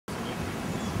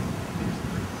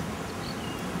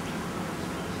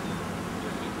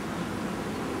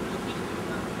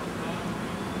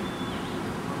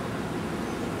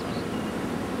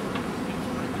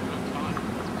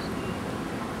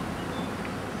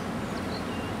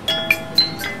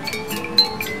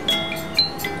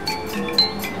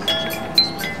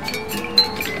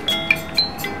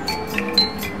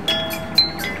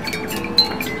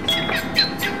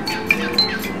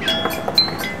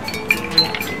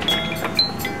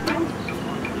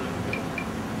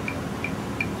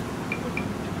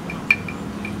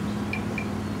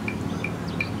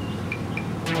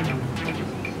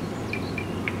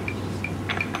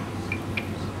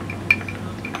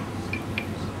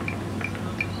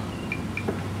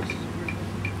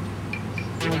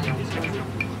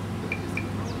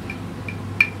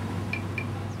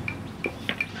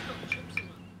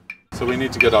So we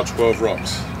need to get our 12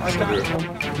 rocks.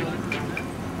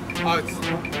 Oh, it's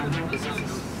this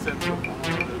is central.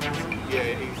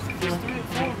 Yeah, he's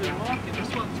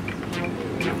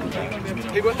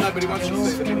he won't know, but he wants to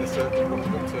see them in the circle.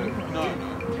 No.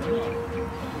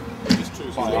 Just choose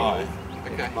his eye.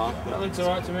 Okay. That looks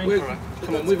alright to me.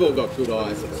 Come on, we've all got good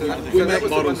eyes. We make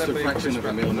models to a fraction of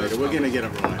a millimetre. We're going to get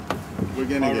it right. We're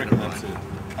going to get it right.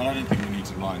 And I don't think we need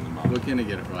to line them up. We're going to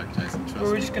get it right, Jason. Trust me.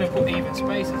 We're just going to put even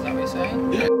spaces, is that what you're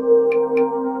saying? Yeah.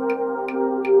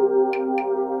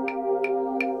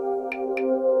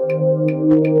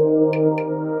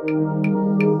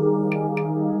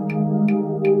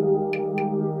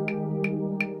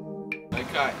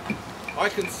 Okay. I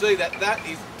can see that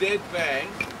is dead bang.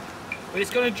 But it's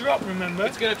going to drop, remember?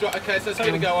 It's going to drop. Okay, so it's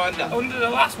going to go under. Under the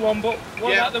last one, but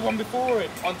what about the one before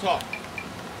it? On top.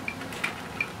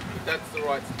 That's the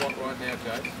right spot right now,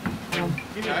 Jase.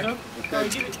 Give it a tug. Okay.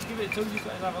 Give it a tug, just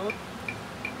let us have a look.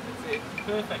 That's it.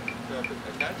 Perfect.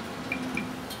 Okay.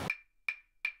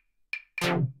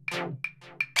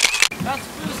 That's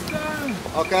first down.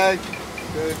 Okay,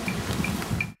 good.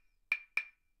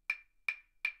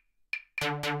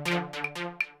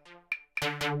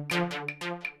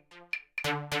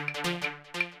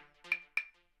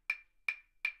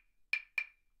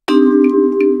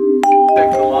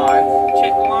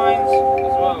 Check the lines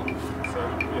as well. So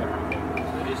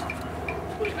just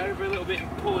put it over a little bit and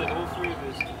pull it, all three of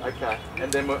us. Okay.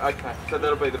 And then okay. So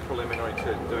that'll be the preliminary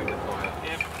to doing the fire.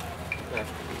 Yep. Okay.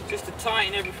 Just to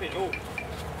tighten everything up.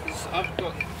 Because I've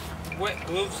got wet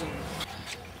gloves and...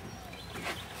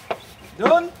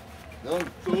 Done?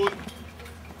 Done. Good.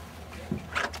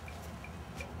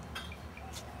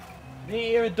 Me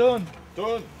here are done.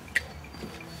 Done.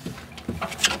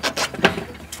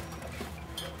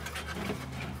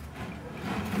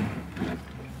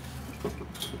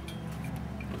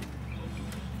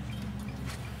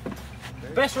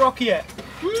 Best rock yet.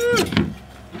 Woo!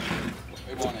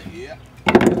 We want it here.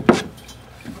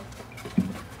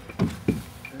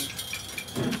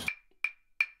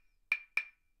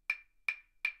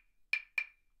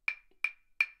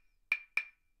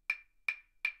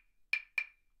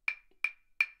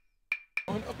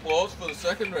 Applause for the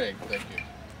second ring. Thank you.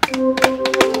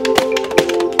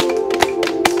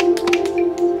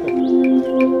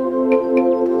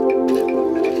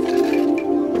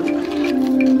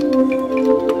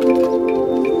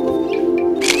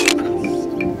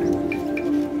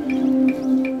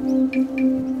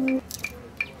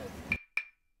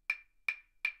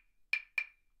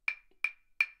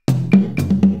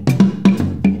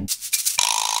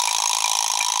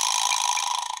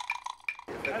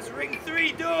 That's ring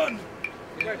 3 done.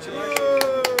 Congratulations.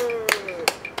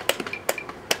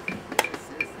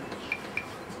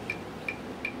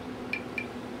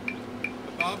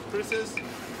 Above, Chris's.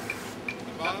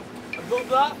 Above. Above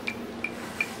that.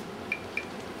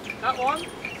 That one.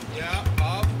 Yeah,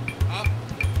 above. Up.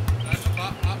 That's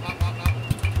above. Up.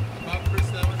 Above, Chris,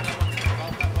 that one.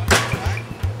 Above that one.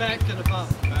 Back. Back and above.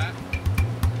 Back.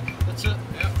 That's it.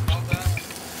 Yep, above that.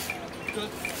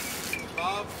 Good.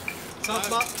 Above. Top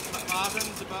above.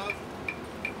 Martin's above.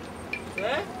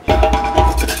 There?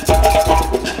 That's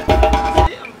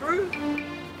it, I'm through.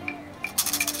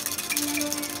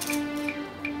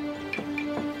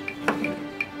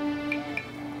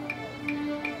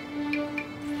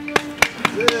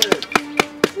 Good.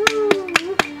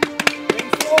 Ring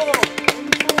 4.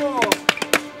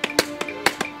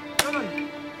 Done.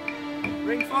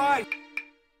 Ring 5.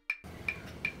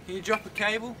 Can you drop a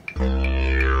cable?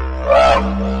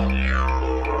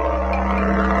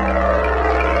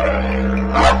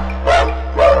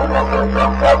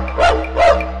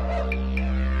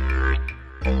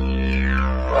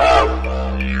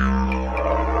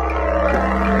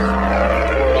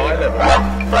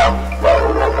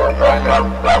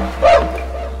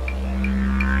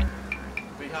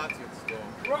 Be hard to install.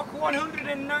 Rock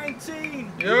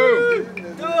 119. You!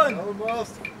 Done.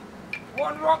 Almost.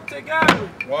 One rock to go.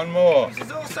 One more. This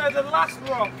is also the last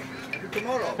rock.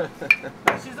 Tomorrow.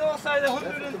 This is also the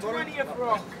 120th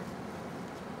rock.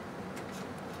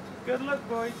 Good luck,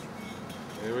 boys.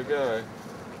 Here we go.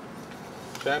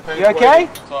 Champagne's You okay?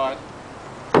 waiting. Tight.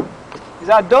 Is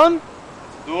that done?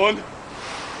 Done.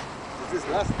 This is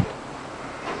last.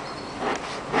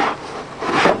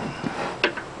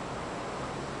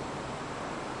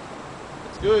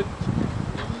 It's good.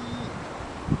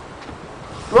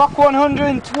 Rock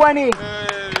 120.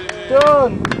 Hey.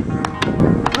 Done.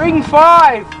 Ring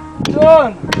 5.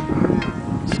 Done.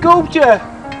 Sculpture.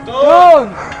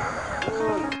 Done.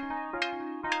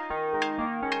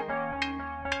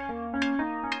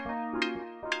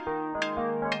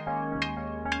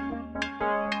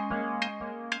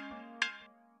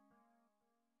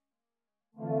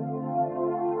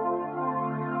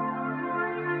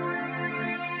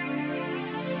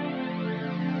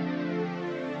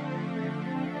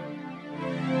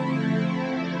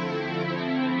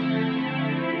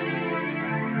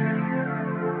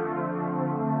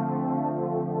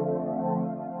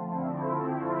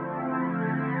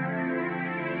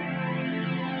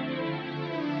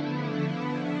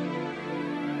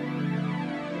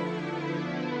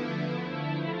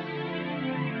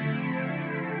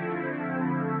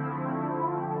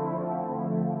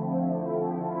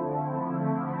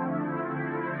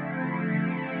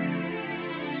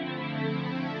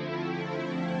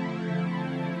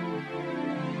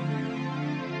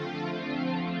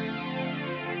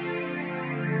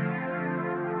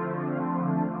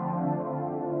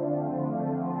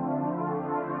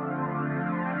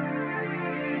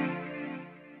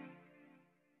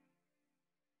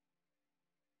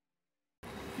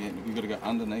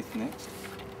 underneath next.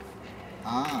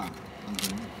 Ah,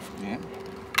 underneath. Yeah.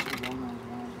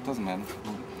 Doesn't matter.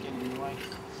 Get in the way.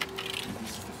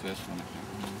 This is the first one, I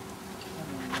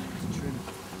think.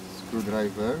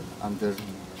 Screwdriver under.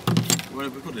 Well,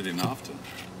 we put it in after.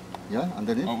 Yeah,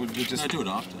 underneath. Oh, we just No, do it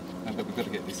after. No, but we've got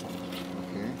to get this one.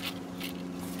 Okay.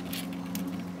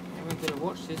 Everyone's gonna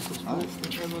watch this. It's Oh.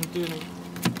 everyone's doing it.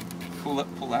 Pull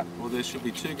that, pull that. Well, there should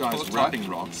be two Pull guys it wrapping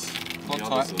tight. rocks. Pull The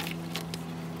it others tight.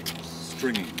 are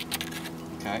stringing.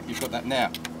 Okay, you've got that now.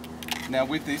 Now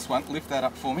with this one, lift that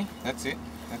up for me. That's it.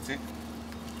 That's it.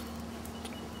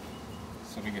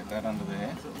 So we get that under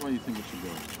there. Is that the way you think it should go?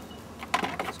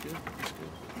 That's good. That's good.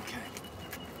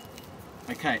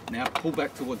 Okay. Okay. Now pull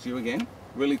back towards you again.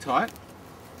 Really tight.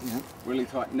 Yeah. Really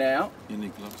tight. Now You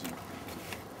need gloves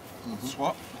in.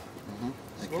 swap.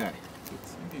 Mm-hmm. Okay. Good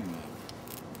thinking,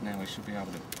 though. Now we should be able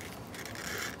to.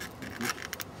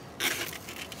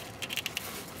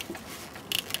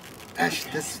 Ash,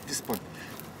 this part.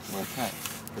 Okay.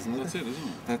 Isn't That's it? it, isn't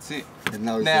it? That's it. And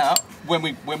now, it's Now when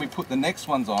we put the next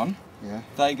ones on, yeah.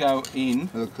 they go in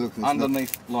Look, it's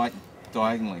underneath like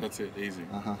diagonally. That's it, easy.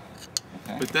 Uh-huh.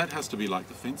 Okay. But that has to be like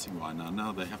the fencing line now.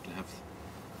 Now they have to have,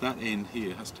 that end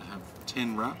here has to have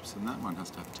 10 wraps and that one has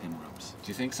to have 10 wraps. Do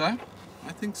you think so?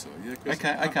 I think so, yeah. 'Cause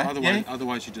Okay, okay, Otherwise, yeah.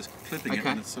 otherwise you're just clipping it Okay.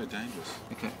 and it's so dangerous.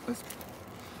 Okay. Let's.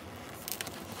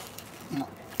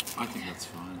 I think that's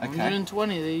fine. Okay.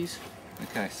 120 of these.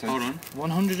 Okay. So. Hold on.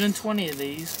 120 of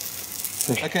these.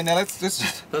 Okay. Now let's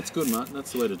just That's good, Martin.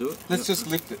 That's the way to do it. let's just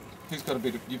lift it. Who's got a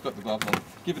bit of? You've got the glove on.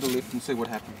 Give it a lift and see what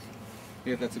happens.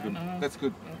 Yeah, that's a good. No. That's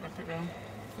good. I'll wrap it round.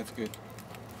 That's good.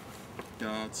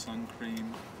 Guard, sun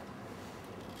cream,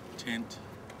 tent.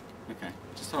 Okay.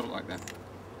 Just hold it like that.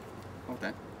 Hold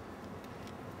that.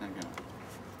 Now go.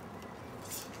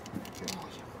 Okay.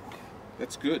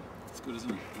 That's good. It's good,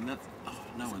 isn't it? And that's, oh,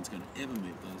 no one's going to ever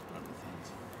meet those bloody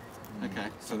things. Okay.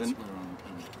 So That's then. where I'm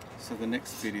coming. So the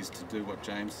next bit is to do what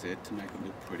James said to make it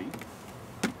look pretty.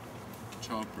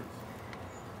 Childproof.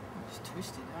 It's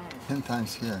twisted, aren't it? 10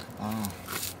 times here. Ah.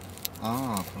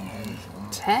 Ah, from here. Ah.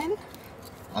 10?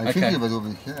 I Okay. think it was over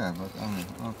here, but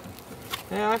okay.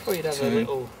 Yeah, I thought you'd have a Two.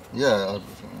 little. Yeah,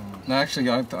 No, actually,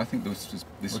 I think this would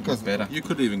be Because- better. You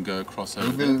could even go across it over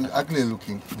will there. be ugly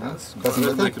looking. Yeah? Doesn't Doesn't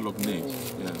make matter. it look neat.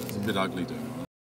 Yeah, it's a bit ugly doing it.